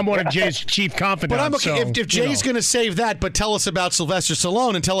okay. I'm one of Jay's chief confidants. But I'm okay. If Jay's going to save that, but tell us about Sylvester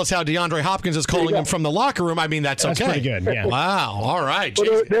Stallone and tell us how DeAndre Hopkins is calling him from the locker room, that's okay. That's pretty good, yeah. Wow, all right.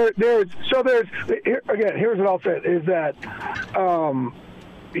 Well, here's what I'll say, is that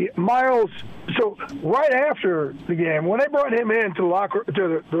Myles, so right after the game, when they brought him in to the locker,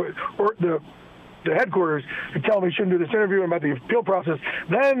 to the headquarters to tell him he shouldn't do this interview about the appeal process,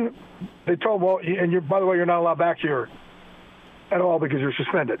 then they told him, and by the way, you're not allowed back here at all because you're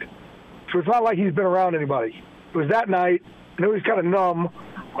suspended. So it's not like he's been around anybody. It was that night. I know he's kind of numb.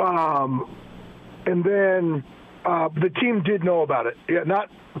 And then the team did know about it. Yeah,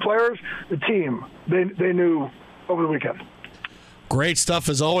 not the players, the team. They knew over the weekend. Great stuff,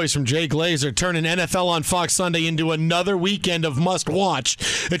 as always, from Jay Glazer, turning NFL on Fox Sunday into another weekend of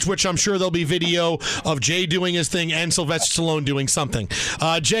must-watch, which I'm sure there'll be video of Jay doing his thing and Sylvester Stallone doing something.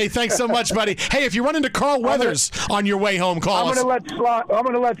 Jay, thanks so much, buddy. Hey, if you run into Carl Weathers on your way home, call us. I'm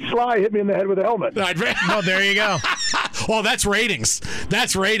going to let Sly hit me in the head with a helmet. Oh, there you go. Well, that's ratings.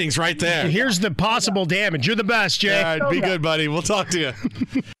 That's ratings right there. Here's the possible damage. You're the best, Jay. All right, be good, buddy. We'll talk to you.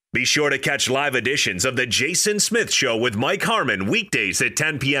 Be sure to catch live editions of The Jason Smith Show with Mike Harmon weekdays at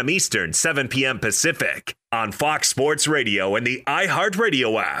 10 p.m. Eastern, 7 p.m. Pacific on Fox Sports Radio and the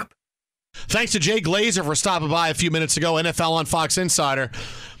iHeartRadio app. Thanks to Jay Glazer for stopping by a few minutes ago, NFL on Fox Insider,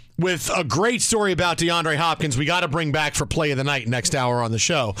 with a great story about DeAndre Hopkins we got to bring back for Play of the Night next hour on the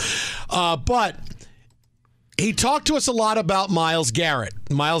show. But he talked to us a lot about Myles Garrett.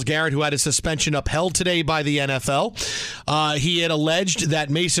 Myles Garrett, who had his suspension upheld today by the NFL. He had alleged that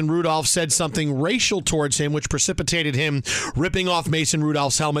Mason Rudolph said something racial towards him, which precipitated him ripping off Mason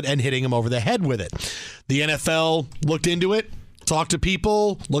Rudolph's helmet and hitting him over the head with it. The NFL looked into it, talked to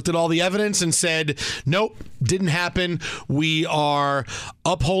people, looked at all the evidence, and said, nope, didn't happen. We are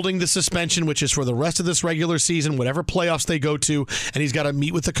upholding the suspension, which is for the rest of this regular season, whatever playoffs they go to, and he's got to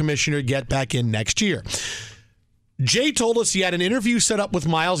meet with the commissioner to get back in next year. Jay told us he had an interview set up with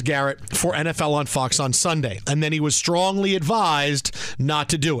Myles Garrett for NFL on Fox on Sunday, and then he was strongly advised not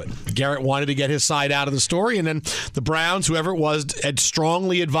to do it. Garrett wanted to get his side out of the story, and then the Browns, whoever it was, had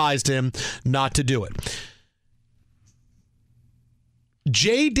strongly advised him not to do it.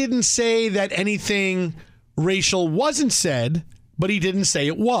 Jay didn't say that anything racial wasn't said, but he didn't say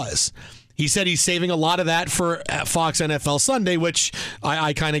it was. He said he's saving a lot of that for Fox NFL Sunday, which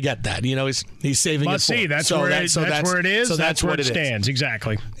I kind of get that. He's saving it for. That's where it is. So that's where it stands.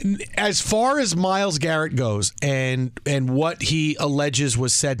 Exactly. As far as Myles Garrett goes, and what he alleges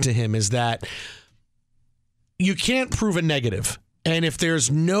was said to him is that you can't prove a negative. And if there's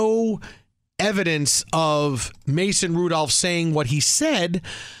no evidence of Mason Rudolph saying what he said,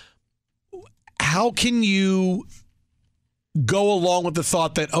 how can you go along with the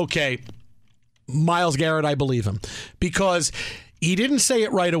thought that, okay, Myles Garrett, I believe him? Because he didn't say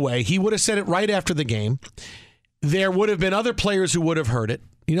it right away. He would have said it right after the game. There would have been other players who would have heard it.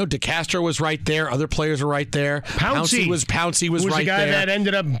 DeCastro was right there. Other players were right there. Pouncey was right the guy there. That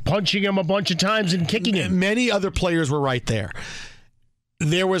ended up punching him a bunch of times and kicking him. Many other players were right there.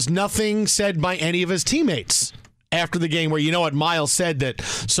 There was nothing said by any of his teammates after the game where, Myles said that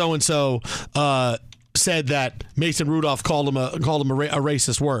so-and-so said that Mason Rudolph called him a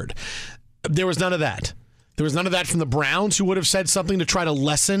racist word. There was none of that. There was none of that from the Browns, who would have said something to try to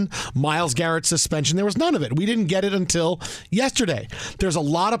lessen Myles Garrett's suspension. There was none of it. We didn't get it until yesterday. There's a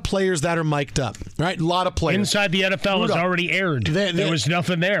lot of players that are mic'd up, right? A lot of players. Inside the NFL has already aired. There was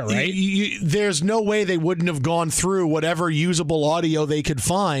nothing there, right? There's no way they wouldn't have gone through whatever usable audio they could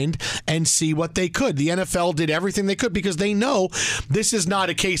find and see what they could. The NFL did everything they could because they know this is not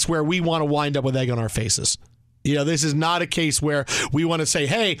a case where we want to wind up with egg on our faces. This is not a case where we want to say,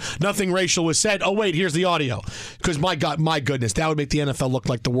 hey, nothing racial was said. Oh, wait, here's the audio. Because my goodness, that would make the NFL look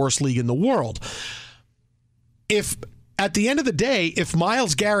like the worst league in the world. If at the end of the day, if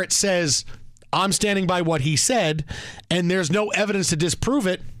Myles Garrett says, I'm standing by what he said, and there's no evidence to disprove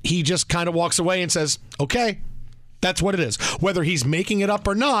it, he just kind of walks away and says, okay, that's what it is. Whether he's making it up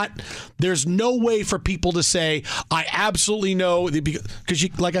or not, there's no way for people to say, I absolutely know,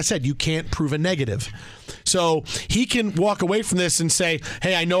 because like I said, you can't prove a negative. So he can walk away from this and say,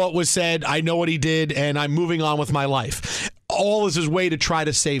 hey, I know what was said, I know what he did, and I'm moving on with my life. All is his way to try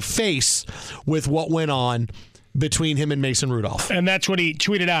to save face with what went on between him and Mason Rudolph. And that's what he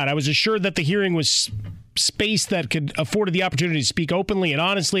tweeted out. I was assured that the hearing was space that could afford the opportunity to speak openly and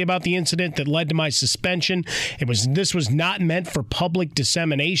honestly about the incident that led to my suspension. This was not meant for public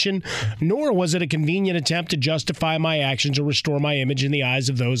dissemination, nor was it a convenient attempt to justify my actions or restore my image in the eyes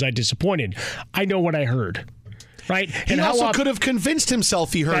of those I disappointed. I know what I heard. Right? He also could have convinced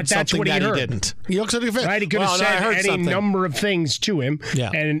himself he heard something that he didn't. Right? He could have said any number of things to him.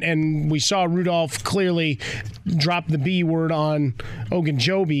 Yeah. And we saw Rudolph clearly drop the B word on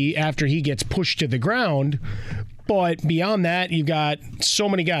Ogunjobi after he gets pushed to the ground. But beyond that, you've got so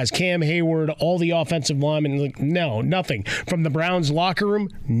many guys. Cam Hayward, all the offensive linemen. Nothing. From the Browns locker room,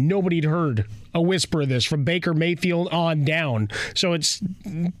 nobody'd heard a whisper of this from Baker Mayfield on down. So it's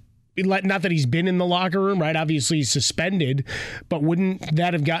not that he's been in the locker room, right? Obviously he's suspended, but wouldn't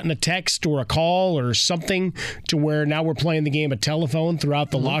that have gotten a text or a call or something to where now we're playing the game of telephone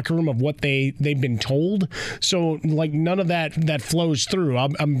throughout the locker room of what they've been told? So none of that flows through.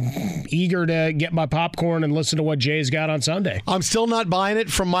 I'm eager to get my popcorn and listen to what Jay's got on Sunday. I'm still not buying it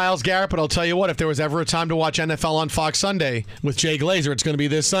from Myles Garrett, but I'll tell you what, if there was ever a time to watch NFL on Fox Sunday with Jay Glazer, it's going to be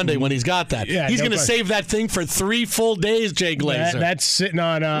this Sunday when he's got that. Yeah, he's going to save that thing for 3 full days, Jay Glazer. That's sitting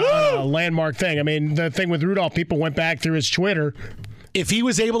on a landmark thing. I mean, the thing with Rudolph, people went back through his Twitter. If he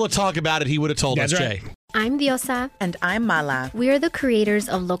was able to talk about it, he would have told us, Jay. I'm Diosa. And I'm Mala. We are the creators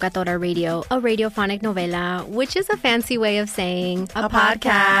of Locatora Radio, a radiophonic novela, which is a fancy way of saying a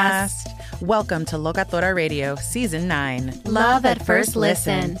podcast. Welcome to Locatora Radio, Season 9. Love at first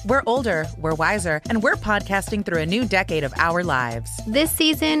listen. We're older, we're wiser, and we're podcasting through a new decade of our lives. This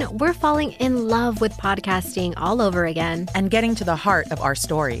season, we're falling in love with podcasting all over again. And getting to the heart of our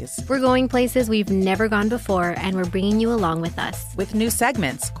stories. We're going places we've never gone before, and we're bringing you along with us. With new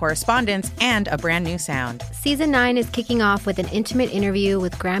segments, correspondence, and a brand new sound. Season 9 is kicking off with an intimate interview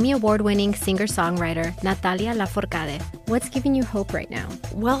with Grammy Award-winning singer-songwriter Natalia Lafourcade. What's giving you hope right now?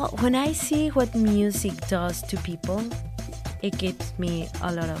 Well, when I see what music does to people, it gives me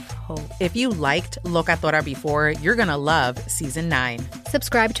a lot of hope. If you liked Locatora before, you're going to love Season 9.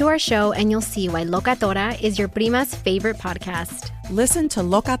 Subscribe to our show and you'll see why Locatora is your prima's favorite podcast. Listen to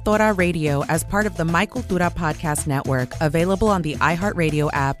Locatora Radio as part of the My Cultura Podcast Network, available on the iHeartRadio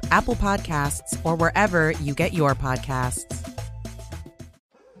app, Apple Podcasts, or wherever you get your podcasts.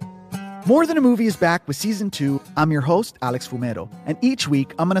 More Than a Movie is back with Season 2. I'm your host, Alex Fumero, and each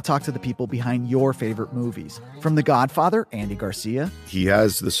week I'm going to talk to the people behind your favorite movies. From The Godfather, Andy Garcia. He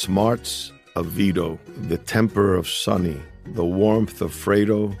has the smarts of Vito, the temper of Sonny, the warmth of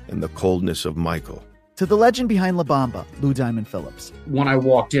Fredo, and the coldness of Michael. To the legend behind La Bamba, Lou Diamond Phillips. When I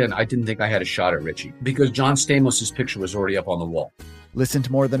walked in, I didn't think I had a shot at Richie because John Stamos' picture was already up on the wall. Listen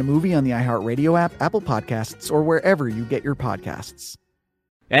to More Than a Movie on the iHeartRadio app, Apple Podcasts, or wherever you get your podcasts.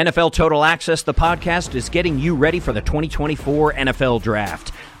 NFL Total Access, the podcast, is getting you ready for the 2024 NFL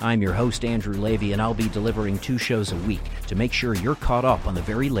Draft. I'm your host, Andrew Levy, and I'll be delivering 2 shows a week to make sure you're caught up on the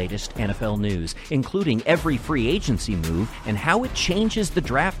very latest NFL news, including every free agency move and how it changes the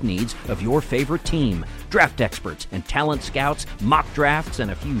draft needs of your favorite team. Draft experts and talent scouts, mock drafts,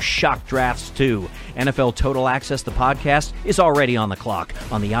 and a few shock drafts, too. NFL Total Access, the podcast, is already on the clock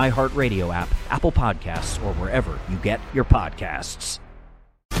on the iHeartRadio app, Apple Podcasts, or wherever you get your podcasts.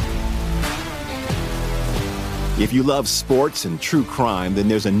 If you love sports and true crime, then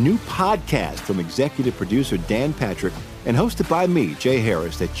there's a new podcast from executive producer Dan Patrick and hosted by me, Jay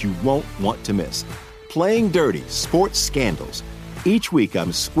Harris, that you won't want to miss. Playing Dirty: Sports Scandals. Each week,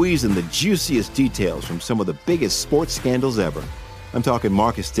 I'm squeezing the juiciest details from some of the biggest sports scandals ever. I'm talking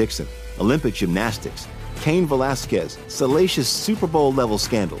Marcus Dixon, Olympic gymnastics, Cain Velasquez, salacious Super Bowl-level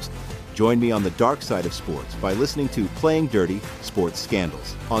scandals. Join me on the dark side of sports by listening to Playing Dirty: Sports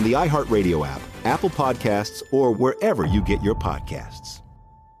Scandals on the iHeartRadio app, Apple Podcasts, or wherever you get your podcasts.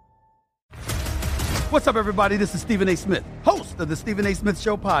 What's up, everybody? This is Stephen A. Smith, host of the Stephen A. Smith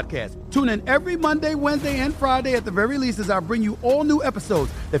Show podcast. Tune in every Monday, Wednesday, and Friday at the very least as I bring you all new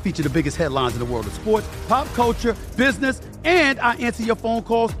episodes that feature the biggest headlines in the world of sports, pop culture, business, and I answer your phone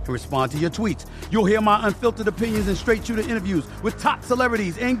calls and respond to your tweets. You'll hear my unfiltered opinions and straight-shooter interviews with top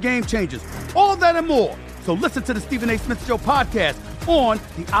celebrities and game changers. All that and more. So listen to the Stephen A. Smith Show podcast on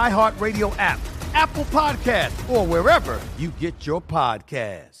the iHeartRadio app, Apple Podcasts, or wherever you get your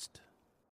podcasts.